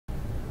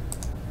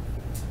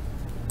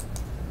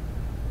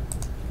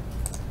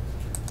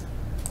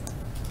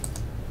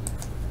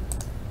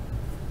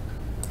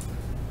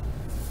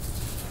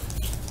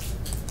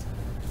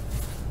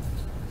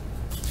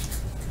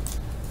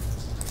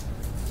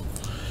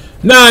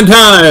9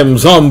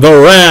 times on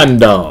the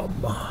random.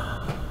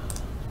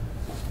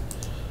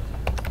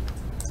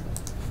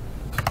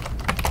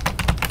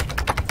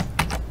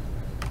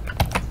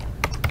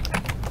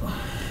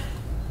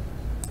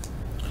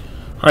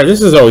 Alright,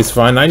 this is always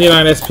fun.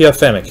 99 SP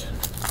Authentic.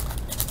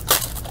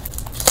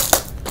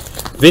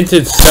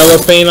 Vintage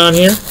cellophane on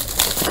here.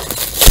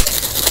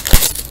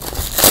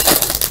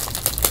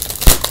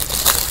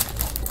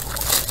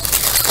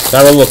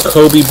 Got a little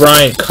Kobe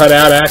Bryant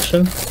cutout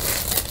action.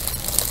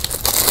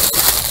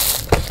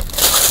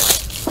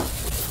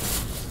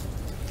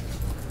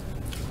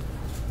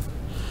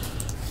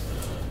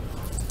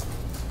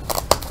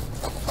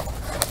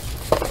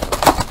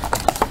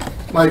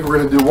 Mike, we're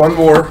going to do one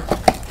more.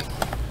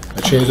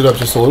 I changed it up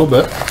just a little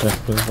bit.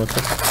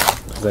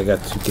 Because I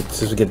got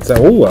to get.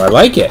 Oh, I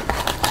like it.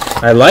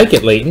 I like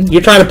it, Leighton.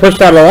 You're trying to push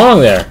that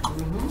along there.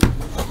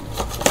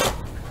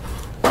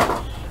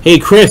 Hey,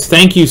 Chris,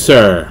 thank you,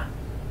 sir.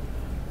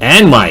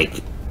 And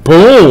Mike.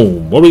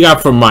 Boom. What do we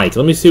got for Mike?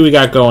 Let me see what we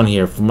got going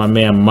here for my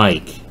man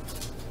Mike.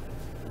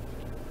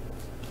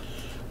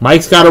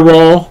 Mike's got a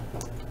roll.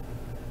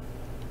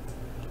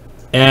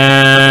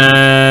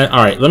 And,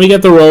 alright, let me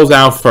get the rolls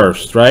out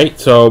first, right?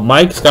 So,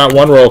 Mike's got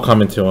one roll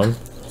coming to him.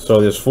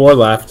 So, there's 4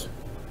 left.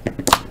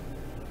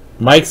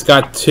 Mike's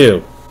got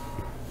 2.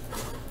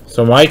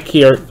 So, Mike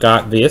here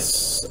got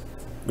this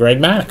Greg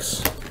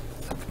Maddux.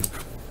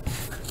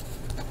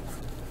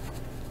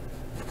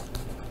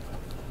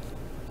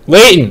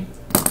 Leighton,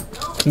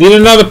 need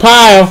another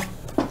pile.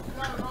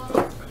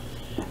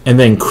 And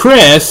then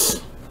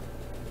Chris,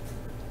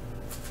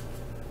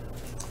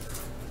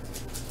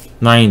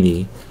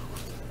 90.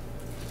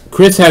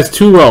 Chris has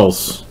 2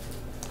 rolls.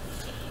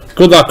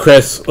 Good luck,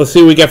 Chris. Let's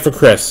see what we get for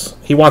Chris.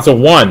 He wants a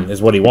 1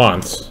 is what he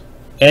wants.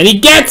 And he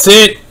gets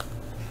it!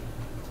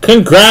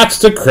 Congrats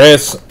to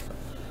Chris.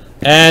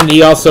 And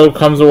he also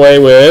comes away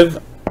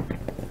with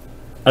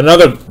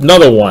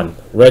another 1.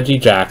 Reggie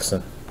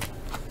Jackson.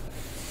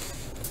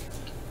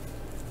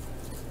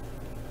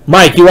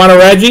 Mike, you want a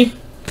Reggie?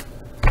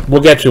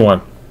 We'll get you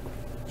one.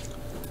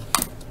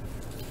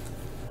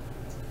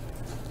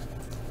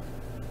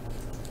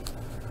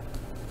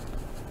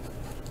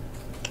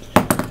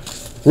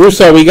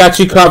 Russo, we got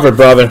you covered,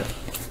 brother.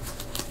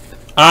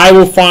 I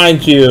will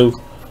find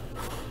you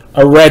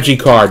a Reggie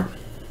card.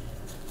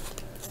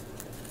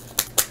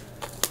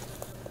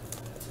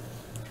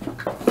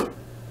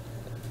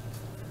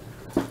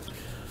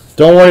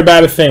 Don't worry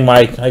about a thing,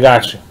 Mike. I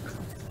got you.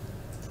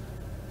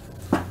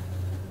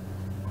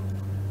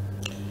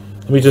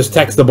 Let me just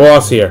text the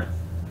boss here.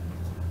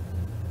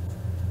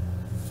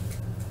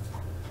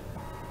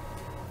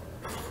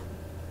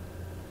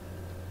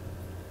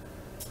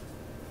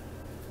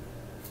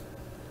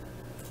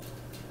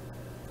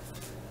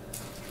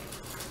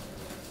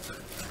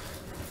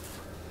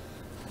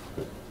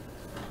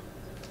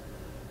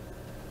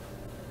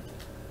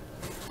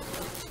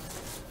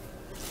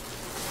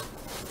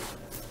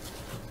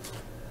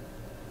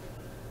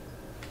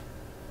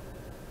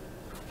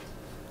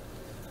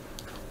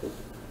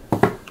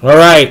 All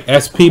right,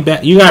 SP,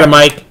 you got it,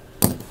 Mike.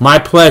 My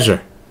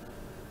pleasure.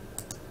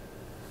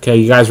 Okay,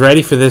 you guys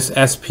ready for this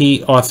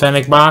SP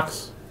Authentic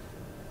box?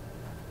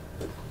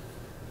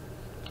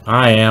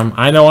 I am.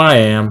 I know I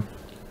am.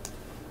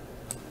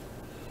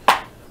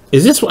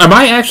 Is this? Am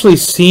I actually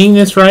seeing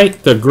this right?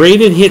 The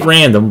graded hit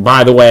random,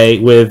 by the way,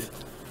 with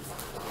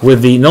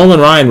the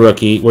Nolan Ryan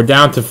rookie, we're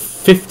down to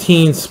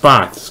 15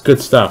 spots. Good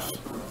stuff.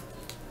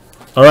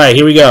 All right,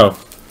 here we go.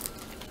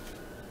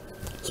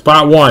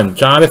 Spot 1,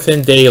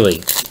 Jonathan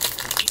Daly.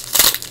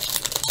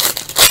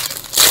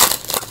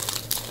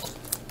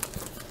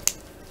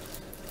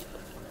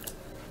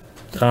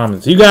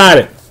 Commons. You got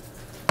it.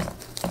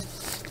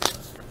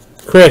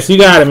 Chris, you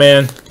got it,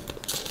 man.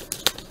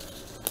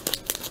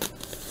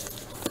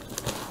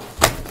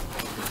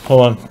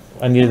 Hold on.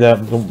 I need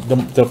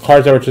the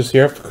cards that were just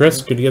here.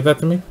 Chris, could you give that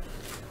to me?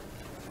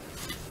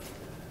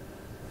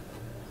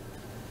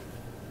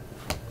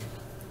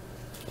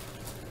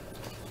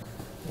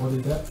 What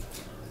did that?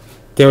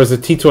 There was a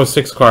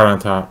T206 card on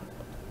top.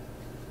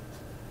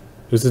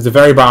 It was at the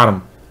very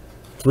bottom.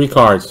 3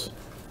 cards.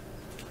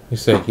 You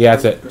see. Yeah,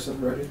 that's it.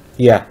 Ready?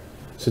 Yeah.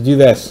 So do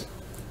this.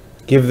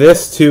 Give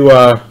this to,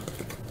 what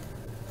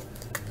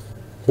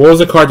was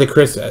the card that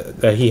Chris,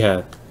 that he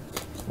had?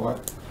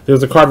 What? There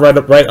was a card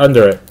right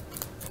under it.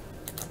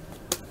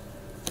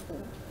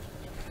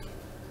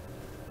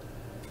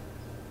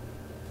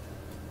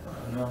 I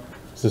don't know.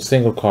 It's a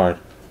single card.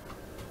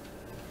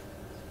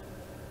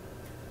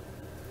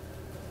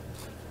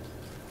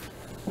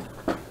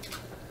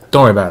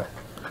 Don't worry about it.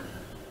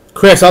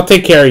 Chris, I'll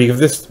take care of you. If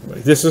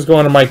this is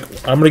going to Mike,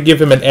 I'm going to give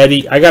him an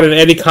Eddie. I got an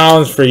Eddie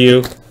Collins for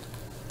you,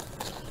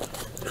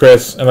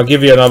 Chris, and I'll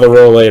give you another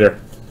roll later.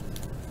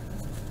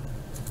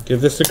 Give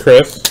this to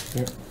Chris.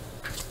 Yeah.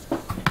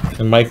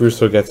 And Mike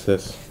Russo gets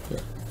this.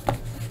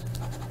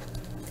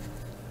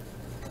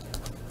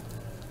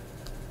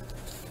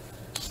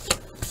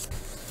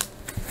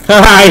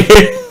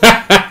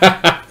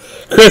 Yeah.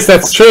 Chris,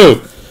 that's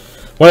true.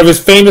 One of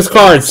his famous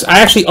cards. I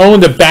actually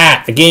owned a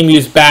bat, a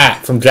game-used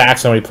bat from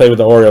Jackson when he played with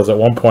the Orioles. At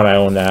one point, I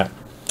owned that.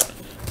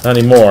 Not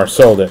anymore.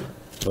 Sold it.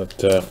 But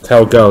that's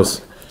how it goes.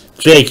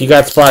 Jake, you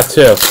got spot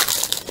 2.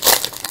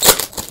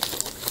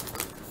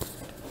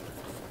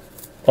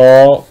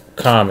 All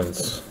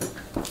commons.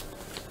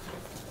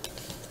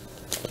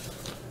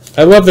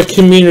 I love the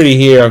community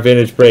here on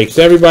Vintage Breaks.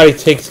 Everybody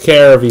takes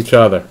care of each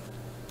other.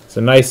 It's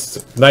a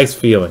nice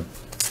feeling.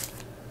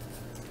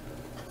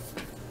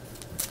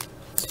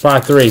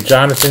 Spot 3,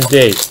 Jonathan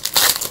D.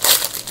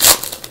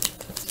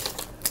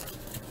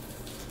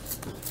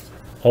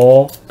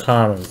 All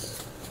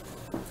commons.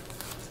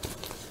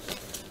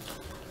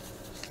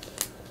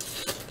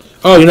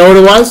 Oh, you know what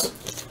it was?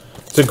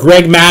 It's a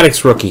Greg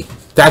Maddux rookie.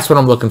 That's what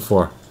I'm looking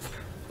for.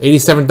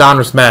 87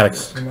 Donruss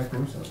Maddux.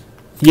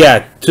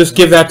 Yeah, just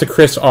give that to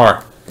Chris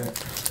R. Okay.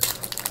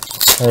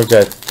 We're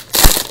good.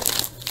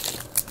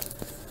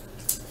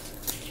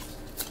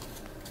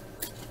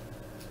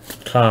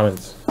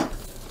 Commons.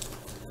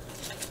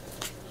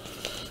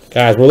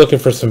 Guys, we're looking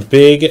for some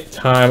big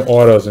time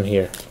autos in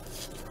here.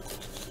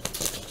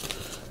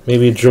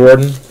 Maybe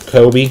Jordan,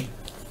 Kobe.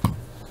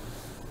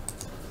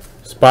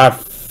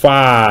 Spot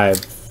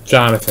 5,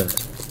 Jonathan.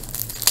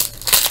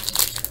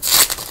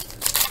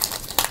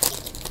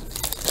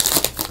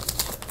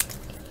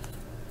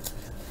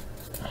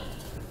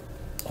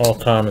 All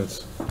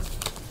commons.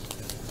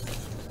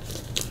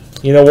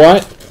 You know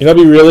what? You know,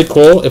 it'd be really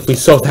cool if we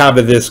still have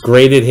this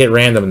graded hit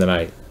random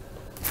tonight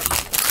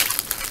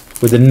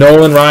with the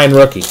Nolan Ryan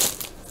rookie.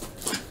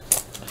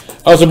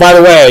 Oh, so by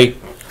the way,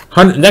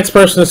 next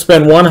person to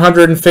spend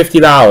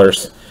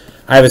 $150.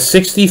 I have a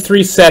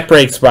 63 set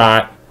break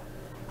spot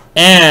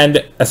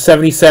and a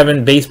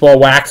 77 baseball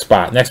wax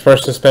spot. Next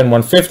person to spend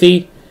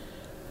 $150.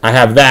 I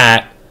have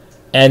that.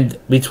 And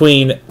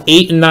between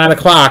 8 and 9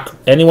 o'clock,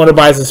 anyone who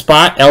buys a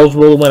spot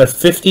eligible to win a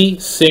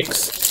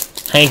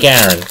 56 Hank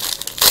Aaron, a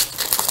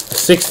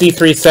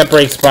 63 set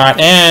break spot,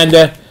 and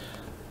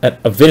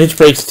a Vintage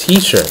Breaks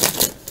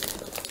T-shirt.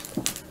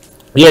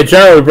 Yeah,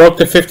 Jerry, we broke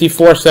the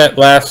 54 set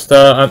last,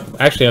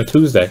 actually on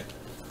Tuesday.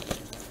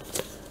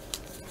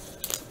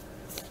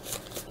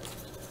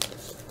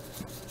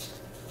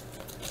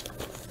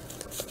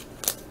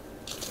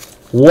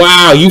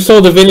 Wow, you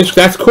sold the vintage.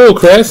 That's cool,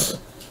 Chris.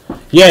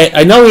 Yeah,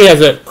 I know he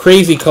has a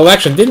crazy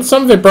collection. Didn't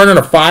some of it burn in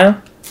a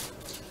fire?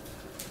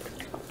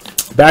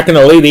 Back in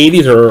the late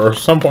 80s or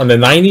some point in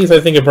the 90s, I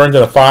think it burned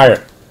in a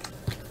fire.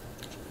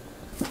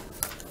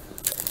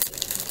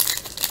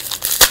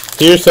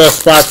 Here's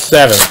spot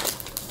 7.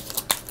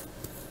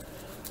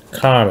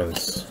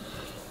 Commons.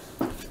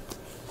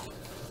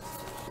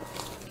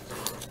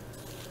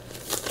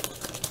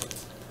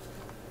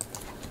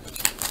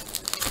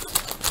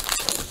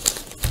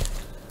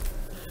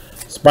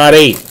 Spot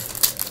 8.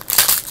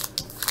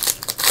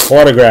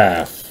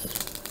 Autograph.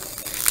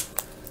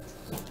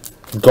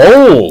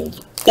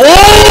 Gold.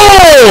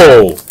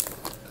 Oh!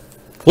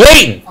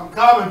 Layton! I'm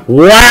coming.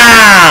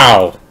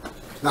 Wow!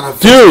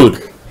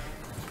 Dude!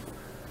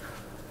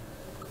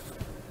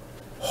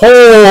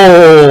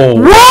 Oh!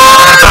 Wow!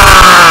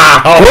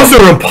 Those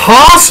are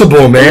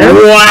impossible, man.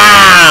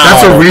 Wow!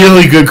 That's a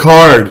really good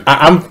card.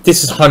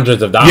 This is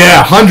hundreds of dollars.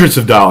 Yeah, hundreds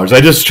of dollars.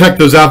 I just checked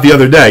those out the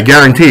other day,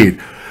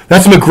 guaranteed.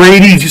 That's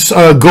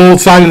McGrady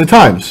gold sign of the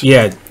times.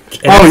 Yeah.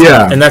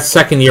 And that's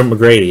second year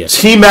McGrady.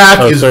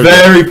 T-Mac is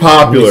very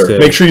popular.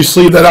 Make sure you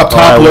sleeve that up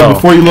top load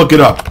before you look it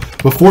up.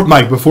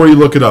 Before you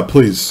look it up,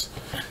 please.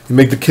 You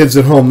make the kids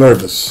at home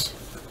nervous.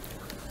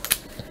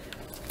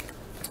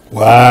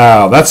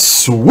 Wow, that's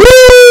sweet!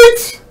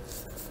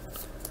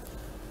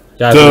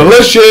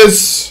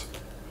 Delicious!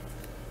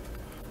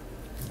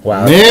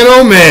 Wow. Man,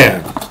 oh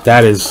man.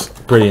 That is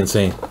pretty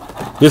insane.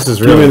 This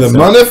is really Give me the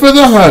money for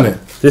the honey.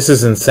 This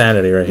is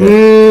insanity right here.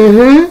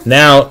 Mm-hmm.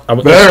 Now,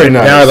 very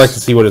nice. Now I'd like to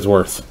see what it's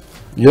worth.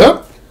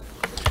 Yep.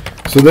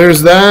 So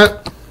there's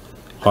that.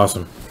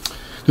 Awesome.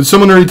 Did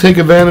someone already take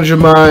advantage of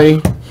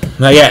my...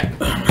 Not yet.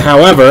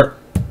 However...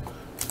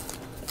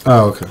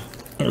 Oh, okay.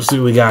 Let's see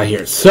what we got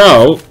here.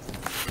 So,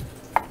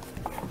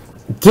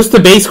 just the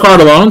base card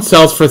alone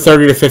sells for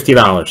 $30 to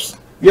 $50.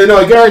 Yeah, no,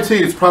 I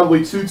guarantee it's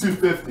probably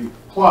 $250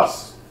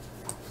 plus.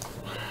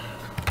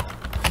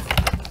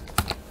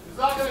 It's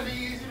not going to be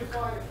easy to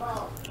find a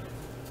comp.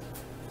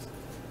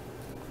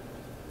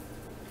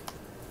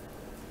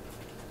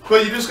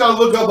 But you just got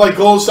to look up like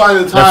gold sign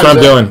of the times. That's what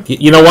I'm doing.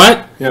 You know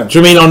what? Yeah.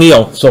 Jermaine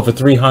O'Neal sold for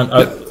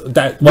 $300.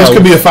 This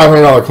could be a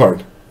 $500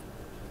 card.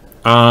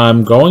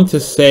 I'm going to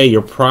say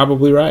you're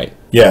probably right.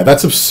 Yeah,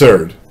 that's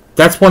absurd.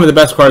 That's one of the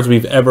best cards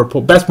we've ever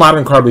pulled. Best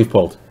modern card we've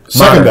pulled.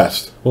 Second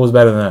best. What was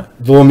better than that?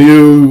 The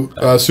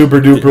Lemieux Super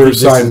Duper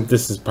sign.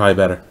 This is probably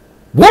better.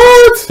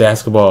 What?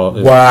 Basketball.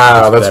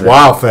 Wow, that's better.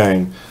 Wow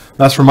thing.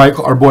 That's for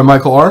Michael, our boy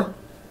Michael R.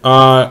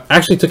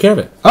 Actually took care of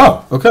it.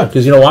 Oh, okay.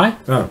 Because you know why?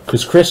 Oh.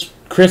 Because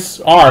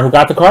Chris R, who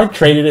got the card,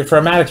 traded it for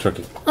a Maddux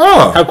rookie.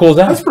 Oh, how cool is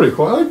that? That's pretty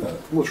cool. I like that.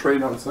 We'll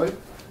trade on the site.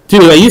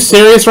 Dude, are you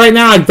serious right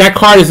now? That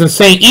card is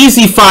insane.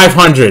 Easy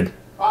 500.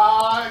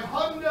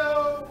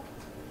 500.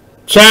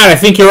 Chad, I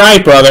think you're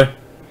right, brother.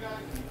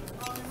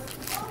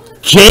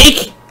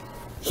 Jake?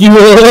 You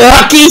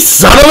lucky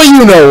son of a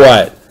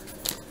you-know-what.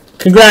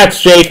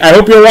 Congrats, Jake. I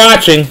hope you're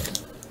watching.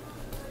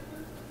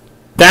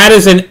 That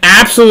is an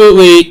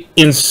absolutely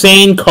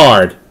insane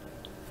card.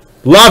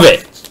 Love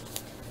it.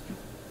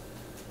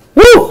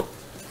 Woo!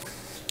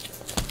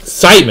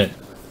 Excitement.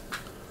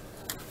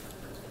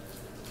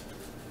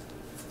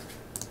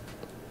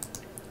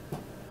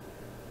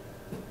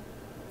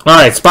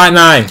 Alright, spot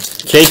 9.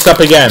 Jake's up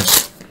again.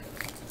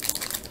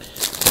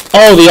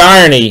 Oh, the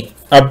irony.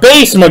 A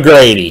base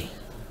McGrady.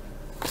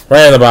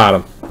 Right on the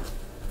bottom.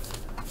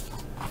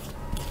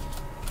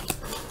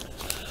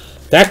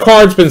 That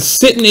card's been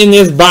sitting in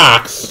this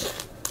box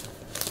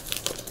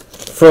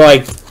for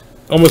like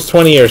almost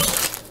 20 years.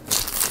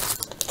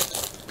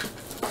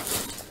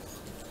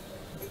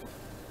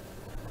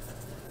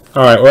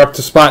 Alright, we're up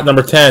to spot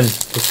number 10.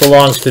 This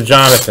belongs to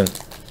Jonathan.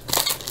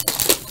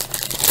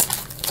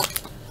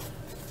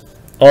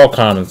 All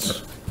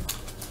commons.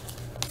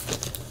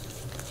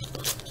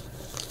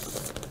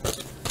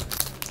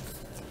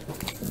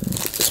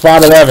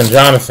 Spot 11,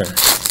 Jonathan.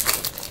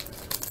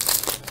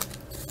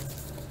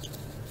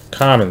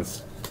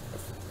 Commons.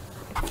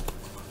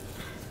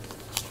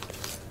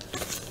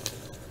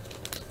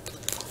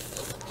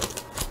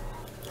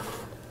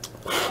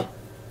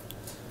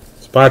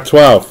 Spot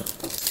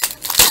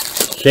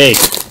 12. Jake.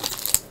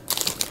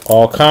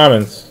 All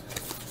commons.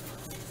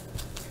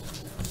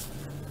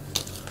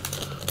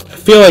 I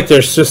feel like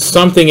there's just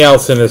something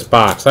else in this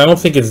box. I don't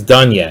think it's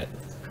done yet.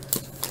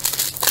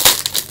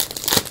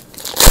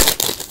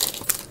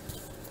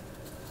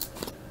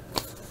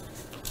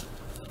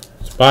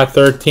 Spot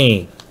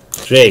 13.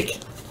 Jake.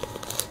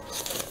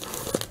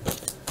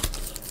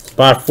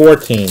 Spot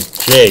 14.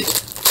 Jake.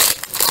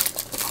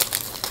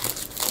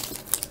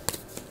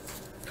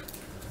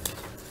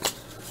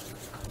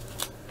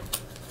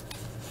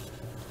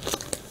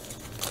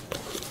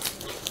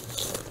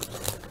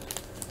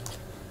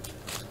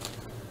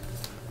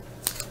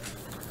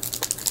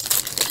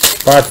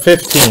 Spot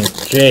 15.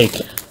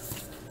 Jake.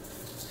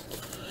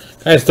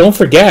 Guys, don't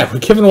forget, we're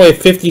giving away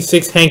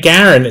 56 Hank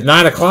Aaron at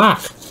 9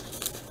 o'clock.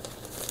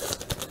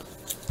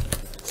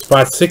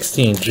 Spot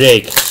 16,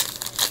 Jake.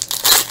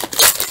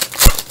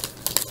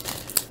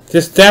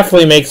 This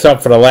definitely makes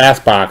up for the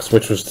last box,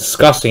 which was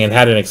disgusting and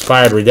had an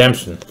expired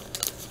redemption.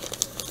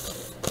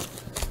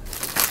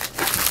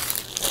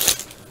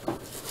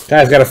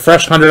 Guys, got a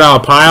fresh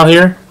 $100 pile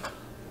here.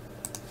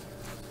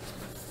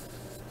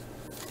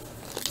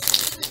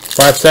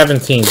 Spot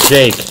 17,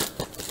 Jake.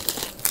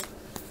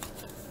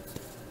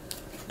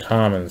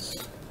 Commons.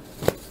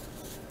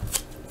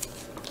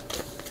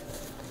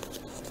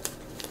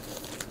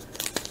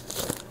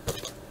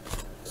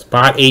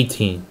 Spot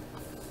 18.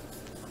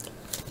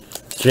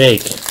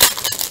 Jake.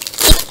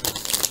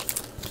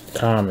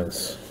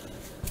 Commons.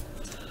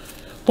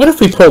 What if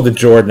we pulled the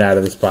Jordan out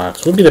of this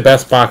box? Would be the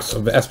best box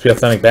of SP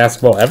Authentic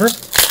Basketball ever.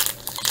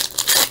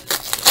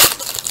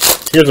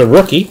 Here's a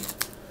rookie.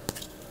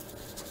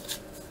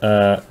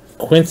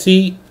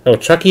 Quincy. Oh,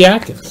 Chucky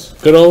Atkins.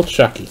 Good old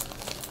Chucky.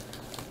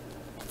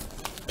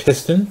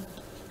 Piston.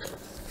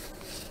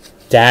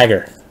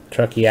 Dagger.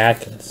 Chucky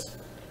Atkins.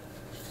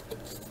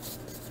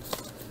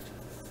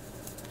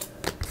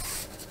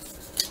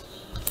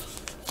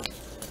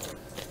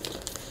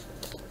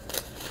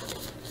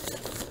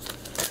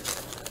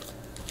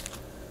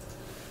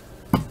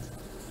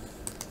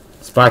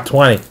 Spot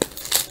 20.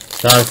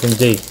 Jonathan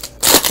D.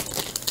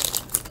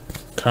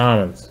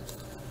 Commons.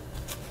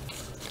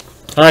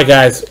 Alright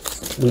guys,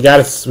 we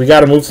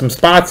gotta move some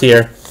spots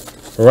here.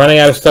 We're running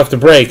out of stuff to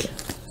break.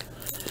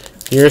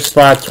 Here's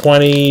spot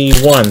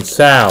 21,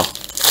 Sal.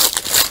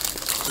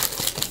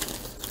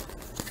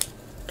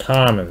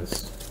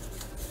 Commons.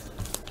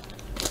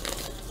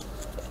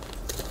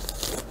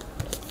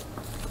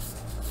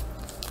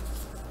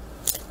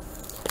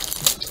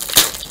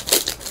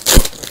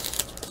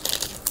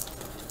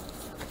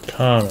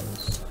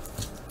 Commons.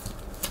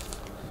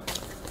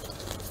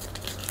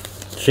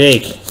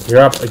 Jake, you're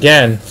up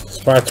again.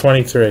 Spot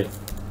 23.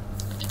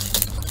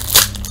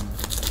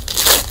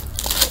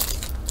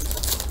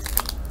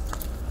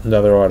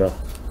 Another auto.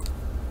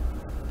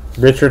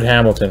 Richard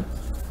Hamilton.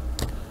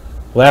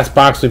 Last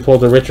box we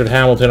pulled a Richard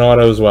Hamilton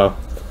auto as well.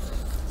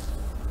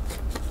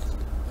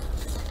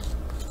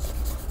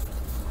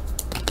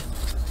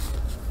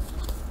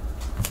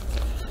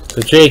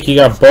 So Jake, you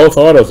got both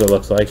autos, it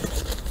looks like.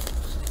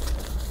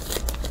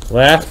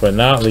 Last but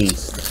not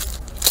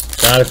least,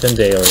 Jonathan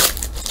Daly.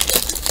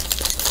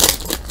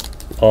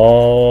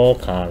 All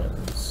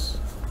commons.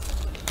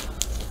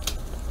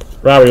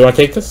 Robert, you want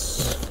to take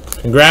this?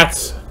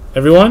 Congrats,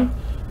 everyone.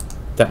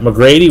 That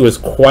McGrady was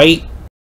quite